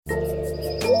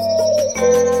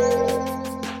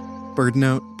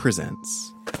BirdNote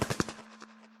presents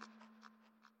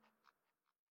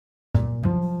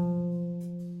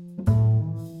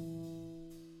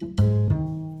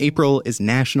April is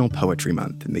National Poetry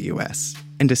Month in the U.S.,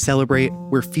 and to celebrate,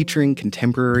 we're featuring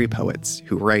contemporary poets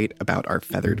who write about our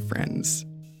feathered friends.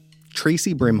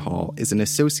 Tracy Brimhall is an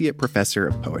associate professor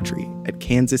of poetry at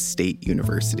Kansas State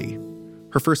University.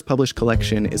 Her first published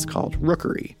collection is called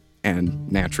Rookery,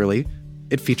 and naturally,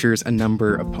 it features a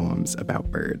number of poems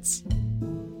about birds.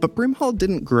 But Brimhall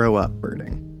didn't grow up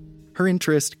birding. Her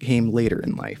interest came later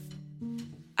in life.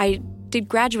 I did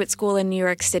graduate school in New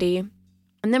York City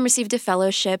and then received a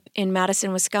fellowship in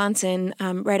Madison, Wisconsin,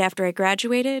 right after I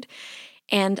graduated.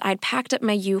 And I'd packed up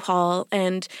my U-Haul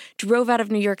and drove out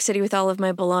of New York City with all of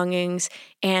my belongings.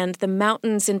 And the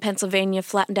mountains in Pennsylvania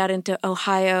flattened out into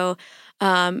Ohio.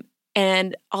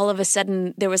 And all of a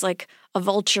sudden, there was like a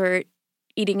vulture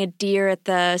eating a deer at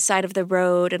the side of the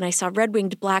road. And I saw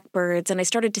red-winged blackbirds. And I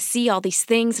started to see all these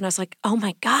things. And I was like, oh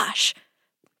my gosh,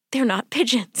 they're not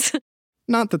pigeons.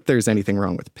 Not that there's anything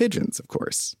wrong with pigeons, of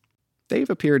course. They've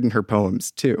appeared in her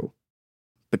poems, too.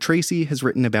 But Tracy has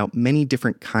written about many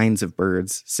different kinds of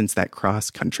birds since that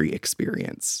cross-country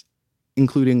experience,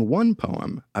 including one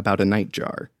poem about a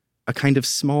nightjar, a kind of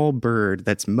small bird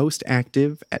that's most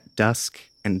active at dusk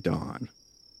and dawn.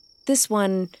 This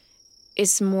one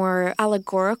is more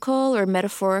allegorical or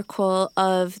metaphorical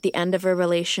of the end of a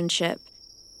relationship.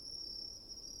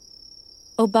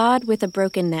 Obad with a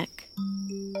broken neck.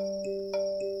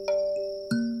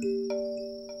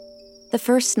 The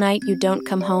first night you don't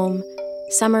come home,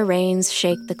 summer rains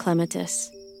shake the clematis.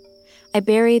 I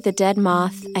bury the dead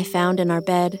moth I found in our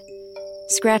bed,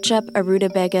 scratch up a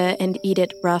rutabaga and eat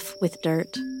it rough with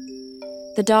dirt.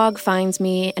 The dog finds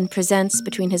me and presents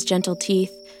between his gentle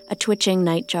teeth a twitching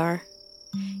nightjar.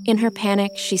 In her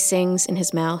panic, she sings in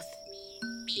his mouth.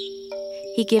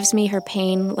 He gives me her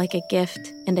pain like a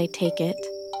gift, and I take it.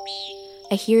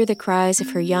 I hear the cries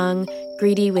of her young,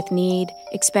 greedy with need,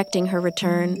 expecting her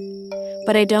return.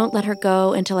 But I don't let her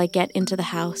go until I get into the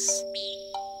house.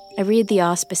 I read the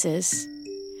auspices.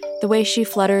 The way she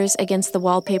flutters against the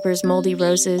wallpaper's moldy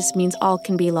roses means all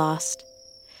can be lost.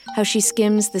 How she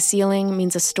skims the ceiling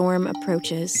means a storm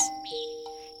approaches.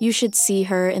 You should see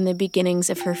her in the beginnings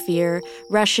of her fear,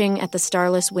 rushing at the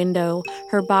starless window,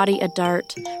 her body a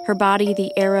dart, her body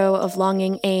the arrow of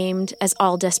longing aimed, as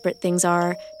all desperate things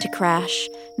are, to crash,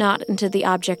 not into the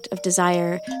object of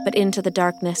desire, but into the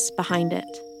darkness behind it.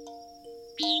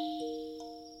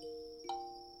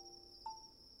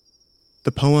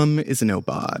 The poem is an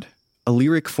obad, a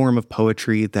lyric form of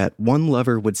poetry that one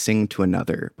lover would sing to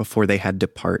another before they had to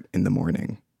part in the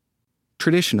morning.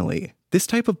 Traditionally, this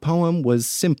type of poem was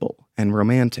simple and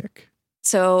romantic.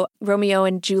 So Romeo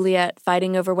and Juliet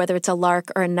fighting over whether it's a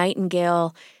lark or a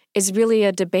nightingale is really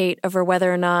a debate over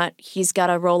whether or not he's got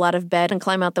to roll out of bed and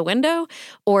climb out the window,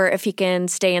 or if he can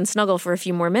stay and snuggle for a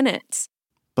few more minutes.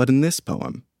 But in this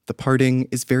poem, the parting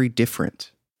is very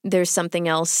different. There's something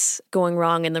else going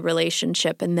wrong in the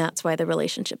relationship, and that's why the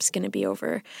relationship's going to be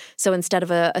over. So instead of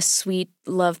a sweet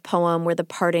love poem where the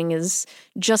parting is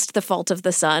just the fault of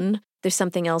the sun, there's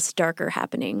something else darker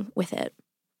happening with it.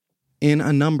 In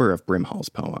a number of Brimhall's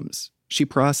poems, she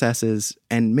processes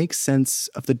and makes sense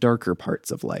of the darker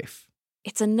parts of life.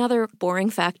 It's another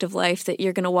boring fact of life that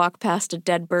you're going to walk past a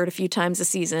dead bird a few times a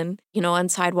season, on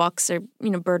sidewalks, or,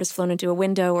 bird has flown into a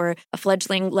window, or a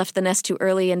fledgling left the nest too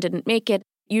early and didn't make it.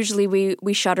 Usually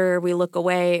we shudder, we look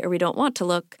away, or we don't want to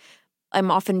look. I'm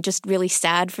often just really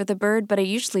sad for the bird, but I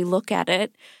usually look at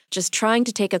it, just trying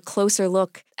to take a closer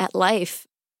look at life.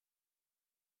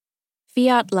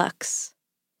 Fiat Lux.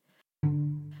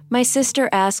 My sister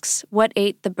asks what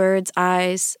ate the bird's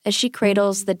eyes as she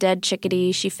cradles the dead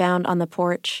chickadee she found on the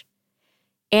porch.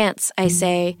 Ants, I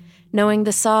say, knowing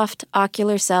the soft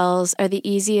ocular cells are the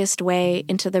easiest way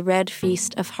into the red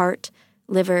feast of heart,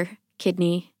 liver,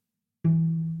 kidney.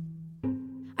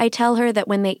 I tell her that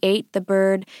when they ate the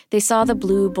bird, they saw the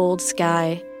blue, bold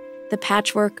sky, the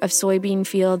patchwork of soybean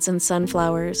fields and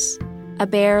sunflowers, a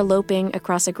bear loping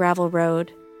across a gravel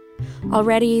road.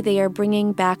 Already they are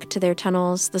bringing back to their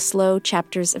tunnels the slow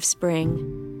chapters of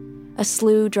spring, a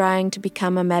slough drying to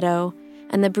become a meadow,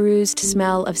 and the bruised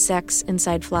smell of sex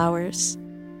inside flowers.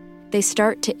 They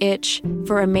start to itch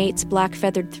for a mate's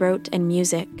black-feathered throat and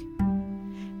music.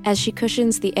 As she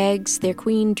cushions the eggs, their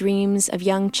queen dreams of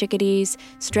young chickadees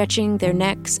stretching their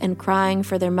necks and crying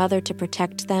for their mother to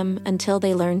protect them until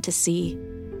they learn to see.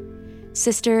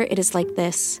 Sister, it is like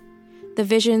this. The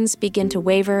visions begin to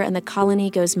waver and the colony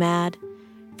goes mad.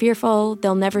 Fearful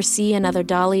they'll never see another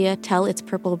dahlia tell its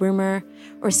purple rumor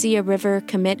or see a river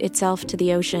commit itself to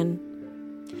the ocean.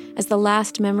 As the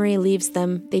last memory leaves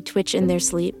them, they twitch in their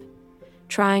sleep,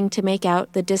 trying to make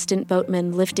out the distant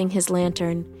boatman lifting his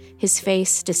lantern, his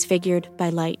face disfigured by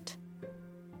light.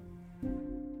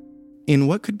 In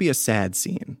what could be a sad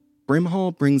scene,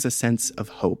 Brimhall brings a sense of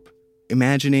hope,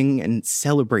 imagining and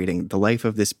celebrating the life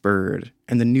of this bird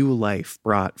and the new life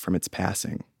brought from its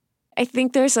passing. I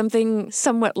think there's something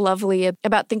somewhat lovely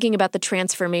about thinking about the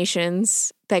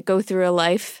transformations that go through a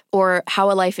life, or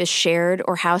how a life is shared,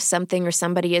 or how something or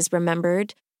somebody is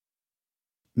remembered.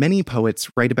 Many poets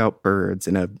write about birds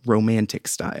in a romantic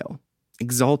style,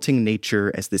 exalting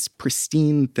nature as this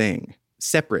pristine thing,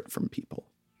 separate from people.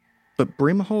 But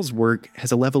Brimhall's work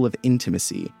has a level of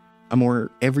intimacy, a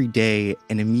more everyday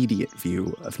and immediate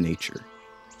view of nature.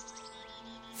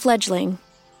 Fledgling.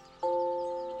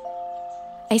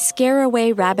 I scare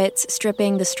away rabbits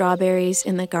stripping the strawberries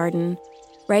in the garden,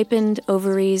 ripened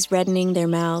ovaries reddening their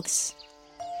mouths.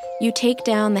 You take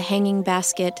down the hanging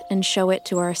basket and show it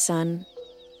to our son.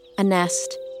 A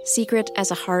nest, secret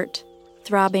as a heart,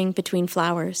 throbbing between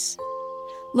flowers.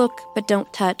 Look, but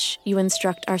don't touch, you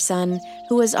instruct our son,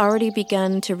 who has already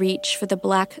begun to reach for the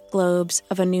black globes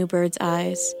of a new bird's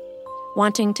eyes,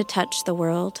 wanting to touch the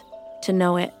world, to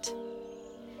know it.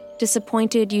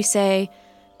 Disappointed, you say,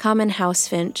 common house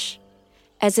finch,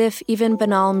 as if even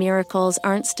banal miracles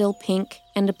aren't still pink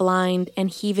and blind and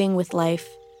heaving with life.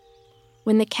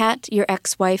 When the cat your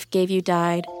ex-wife gave you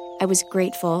died, I was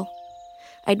grateful.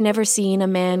 I'd never seen a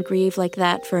man grieve like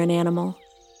that for an animal.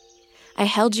 I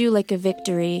held you like a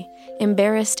victory,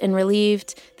 embarrassed and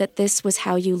relieved that this was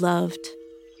how you loved.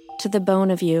 To the bone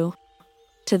of you,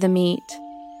 to the meat.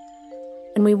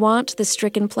 And we want the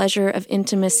stricken pleasure of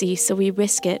intimacy, so we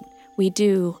risk it. We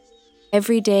do.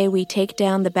 Every day we take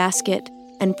down the basket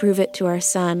and prove it to our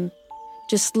son.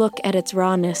 Just look at its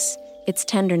rawness, its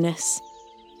tenderness.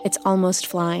 It's almost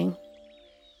flying.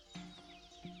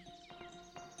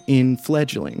 In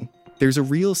Fledgling, there's a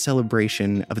real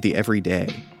celebration of the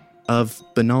everyday, of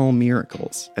banal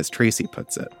miracles, as Tracy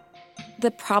puts it.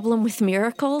 The problem with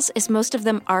miracles is most of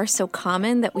them are so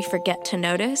common that we forget to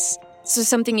notice. So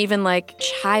something even like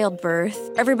childbirth,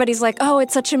 everybody's like, oh,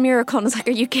 it's such a miracle. And it's like,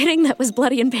 are you kidding? That was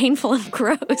bloody and painful and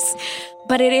gross.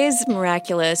 But it is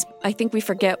miraculous. I think we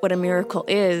forget what a miracle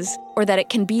is, or that it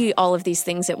can be all of these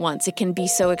things at once. It can be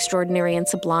so extraordinary and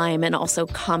sublime and also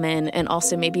common and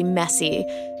also maybe messy.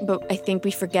 But I think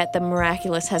we forget that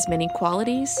miraculous has many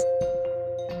qualities.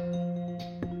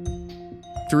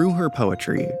 Through her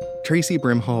poetry, Tracy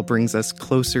Brimhall brings us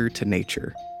closer to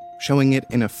nature, showing it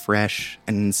in a fresh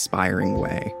and inspiring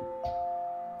way.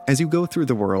 As you go through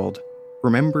the world,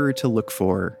 remember to look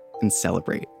for and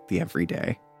celebrate the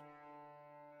everyday.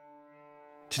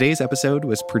 Today's episode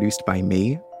was produced by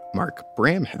me, Mark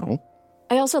Bramhill.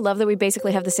 I also love that we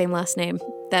basically have the same last name.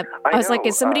 I was like,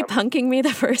 is somebody punking me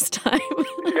the first time?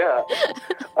 Yeah.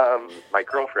 My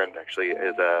girlfriend actually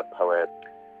is a poet,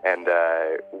 and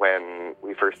when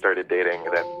we first started dating,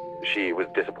 that she was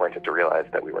disappointed to realize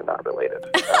that we were not related.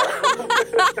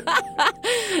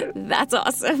 That's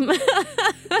awesome.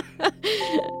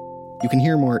 You can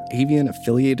hear more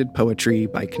avian-affiliated poetry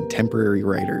by contemporary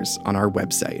writers on our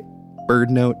website,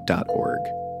 birdnote.org,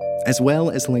 as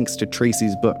well as links to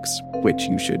Tracy's books, which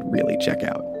you should really check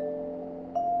out.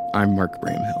 I'm Mark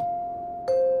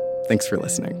Bramhill. Thanks for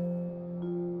listening.